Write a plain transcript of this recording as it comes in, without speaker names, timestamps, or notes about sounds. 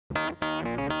Hi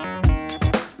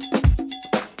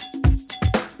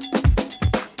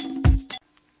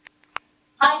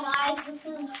guys, this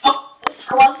is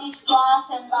Squashy Squash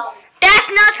and That's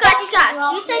not Squashy Squash.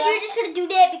 You said you were just gonna do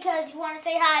that because you want to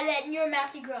say hi and you're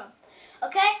MouseyGrub.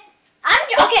 Okay?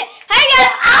 Okay. Hey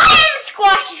guys, I am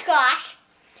Squashy Squash.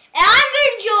 And I'm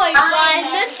being joined by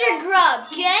Mr. Grub,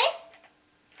 okay?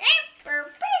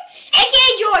 AKA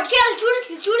George. Okay,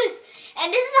 let's do this.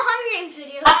 And this is a Hunger Games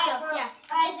video, so yeah.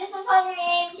 Alright, this is Hunger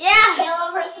Games. Yeah.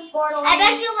 Caleb versus Borderlands. I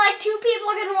bet you like 2 people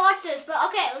are gonna watch this, but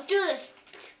okay, let's do this.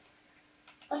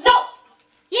 Let's go.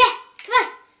 Yeah, come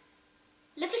on.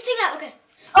 Let's just sing out, okay.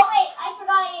 Oh wait, I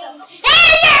forgot you.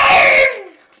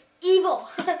 Hey, evil.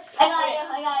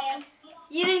 I got you.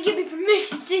 You didn't give me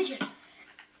permission, did you?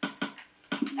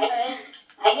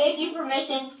 I gave you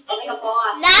permission to make a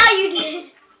boss. Now you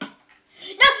did.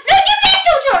 No, give me a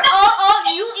sword. Oh,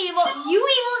 you evil.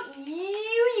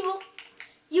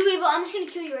 I'm just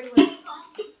gonna kill you right away.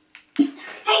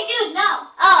 Hey dude, no.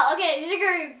 Oh, okay. Is it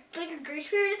like a grace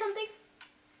period or something?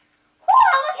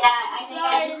 Yeah, I think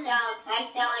I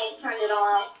accidentally turned it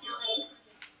on.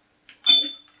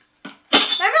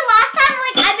 Remember last time,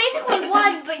 like, I basically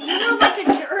won, but you were like a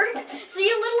jerk, so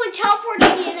you literally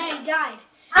teleported me and then I died.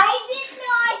 I did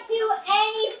not do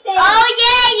anything. Oh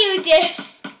yeah, you did.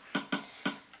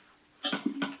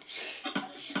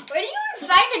 Where do you even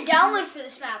find the download for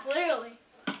this map, literally?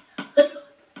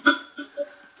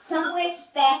 Somewhere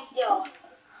special.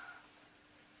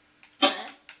 I'm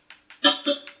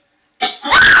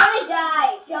gonna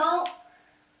die. Don't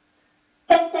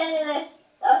consider this.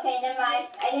 Okay, never mind.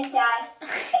 I didn't die.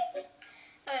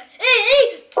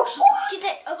 Hey! Get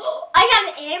that. Oh, I got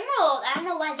an emerald. I don't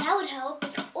know why that would help.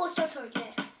 Oh, start sword,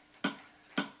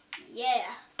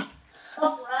 yeah.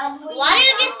 Why did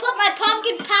I just put my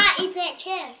pumpkin pie in that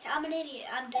chest? I'm an idiot.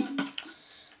 I'm dumb.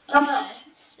 Okay,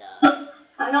 so.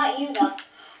 I'm not you though.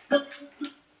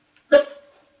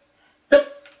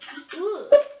 Ooh.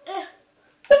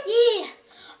 Yeah.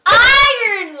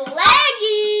 Iron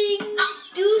leggings.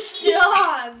 Too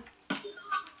strong.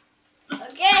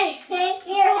 Okay. Change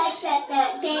your headset then.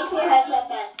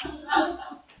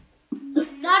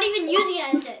 Not even using a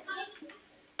headset.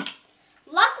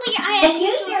 Luckily, I had and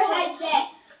use your headset.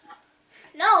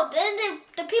 No, then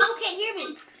the people can't hear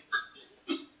me.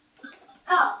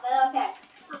 Oh, then okay.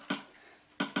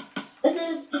 This is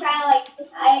kind of like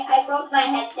I broke my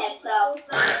headset, so.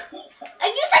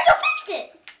 You said you fixed it.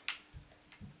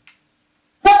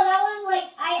 No, that was like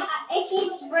it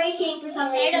keeps breaking for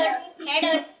some reason. Hey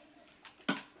dude.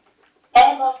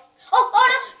 Hey, look. Oh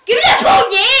no! Give me that bow,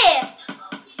 yeah!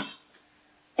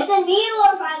 It's a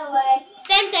needler, by the way.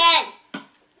 Same thing.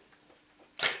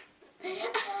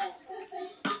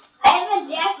 I have a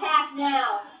jetpack now.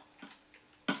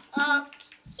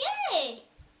 Okay.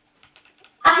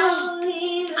 I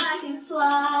believe I can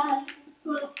fly.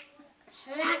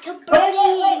 Like a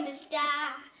birdie in the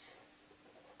sky.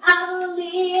 I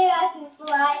believe I can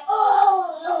fly.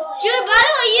 Oh, Dude, by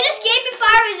the way, you just gave me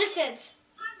fire resistance.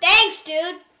 Thanks,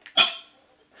 dude.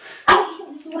 I can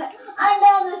swim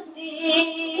under the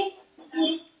sea.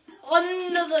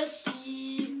 Under the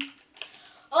sea.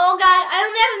 Oh God, I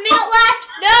only have a minute left.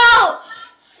 No!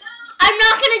 I'm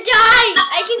not gonna die.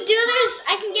 I can do this.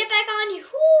 I can get back on you.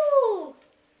 Whoo!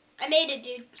 I made it,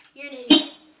 dude. You're an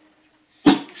idiot.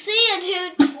 See ya,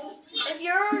 dude. If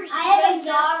you're... I have a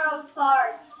jar of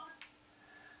farts.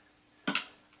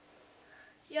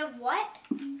 You have what?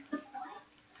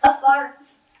 Of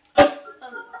farts.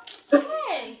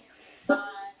 Okay.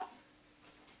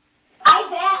 I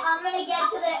bet I'm gonna get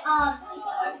to the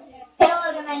pillow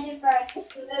dimension first.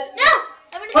 No!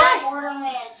 I'm gonna die.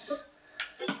 Borderlands.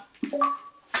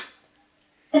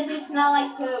 Does it smell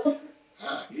like poop?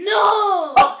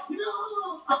 No!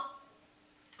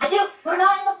 Dude, we're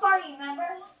not in the party, remember?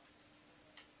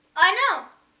 I know.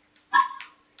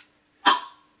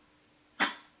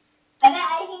 I bet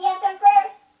I can get them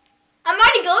first. I'm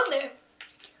already going there.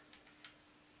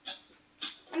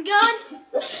 I'm going.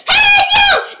 Hey, you!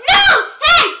 No!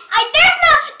 Hey!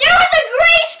 There was a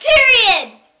grace period!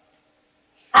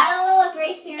 I don't know what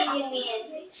grace period means.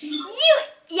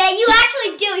 You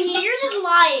actually do. You're just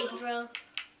lying, bro.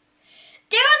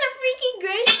 There was a freaking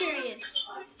grace period.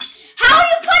 How are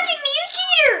you punching me, you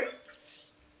cheater?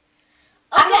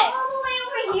 Okay. I'm all the way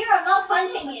over here. I'm not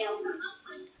punching you.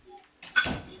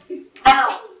 Ow.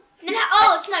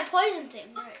 Oh, it's my poison thing.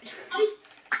 Right.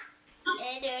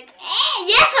 And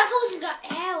yes, my poison got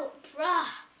out, bruh.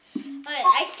 Okay,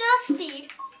 I still have speed.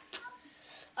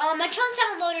 My chunks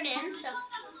haven't loaded in, so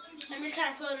I'm just kind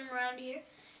of floating around here.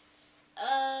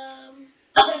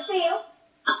 Good for you.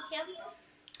 Yep.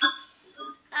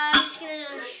 I'm just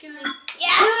gonna shoot it.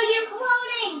 Yes! Dude, you're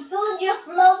floating! Dude, you're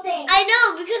floating! I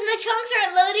know, because my chunks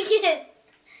aren't loading in.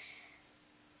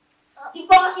 Keep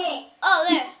walking! Oh,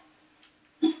 there.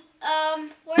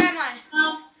 Where am I?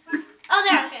 Oh,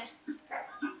 there, okay.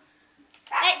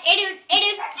 Hey, dude. Hey,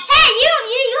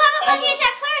 you haven't let me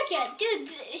attack players yet. Dude,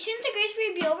 shouldn't the grace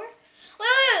period be over?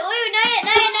 Wait, not yet.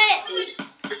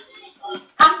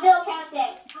 I'm still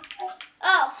counting.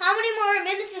 Oh, how many more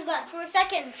minutes is left? 4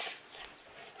 seconds.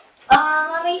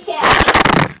 Let me check.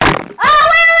 Oh,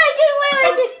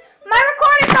 wait, dude. My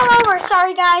recording fell over.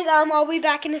 Sorry, guys. I'll be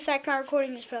back in a sec. My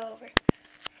recording just fell over.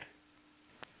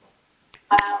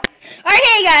 Wow. Alright,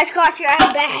 hey guys, got you.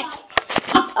 I'm back.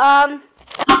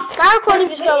 My recording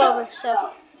just fell over,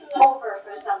 so. Over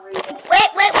for some reason. Wait.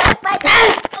 Ah!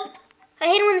 I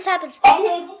hate it when this happens. And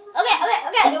his... Okay.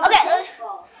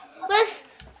 Let's.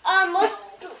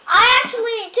 I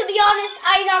actually, to be honest,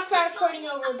 I knocked my recording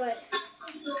over, but.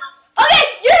 Okay,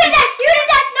 you did that.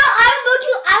 No, I will vote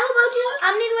you.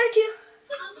 I'm gonna alert you.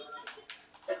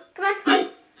 Come on.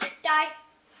 Die.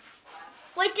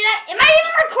 Wait, am I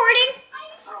even recording?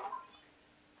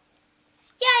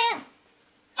 Yeah, I am.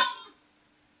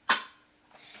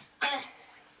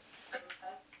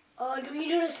 Oh, don't you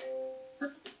do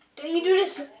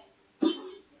this.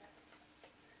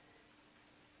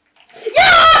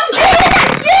 Yeah!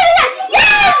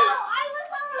 Yes! I was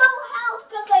on low health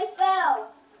because I fell.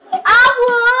 I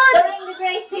won! During the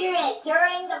grace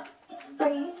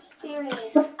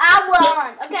period. I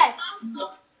won. Okay.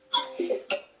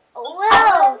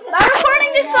 Well, my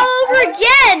recording just fell over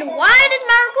again. Why does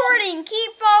my recording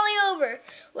keep falling over?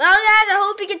 Well, guys, I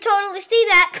hope you can totally see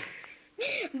that.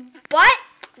 But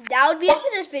that would be it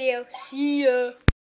for this video. See ya.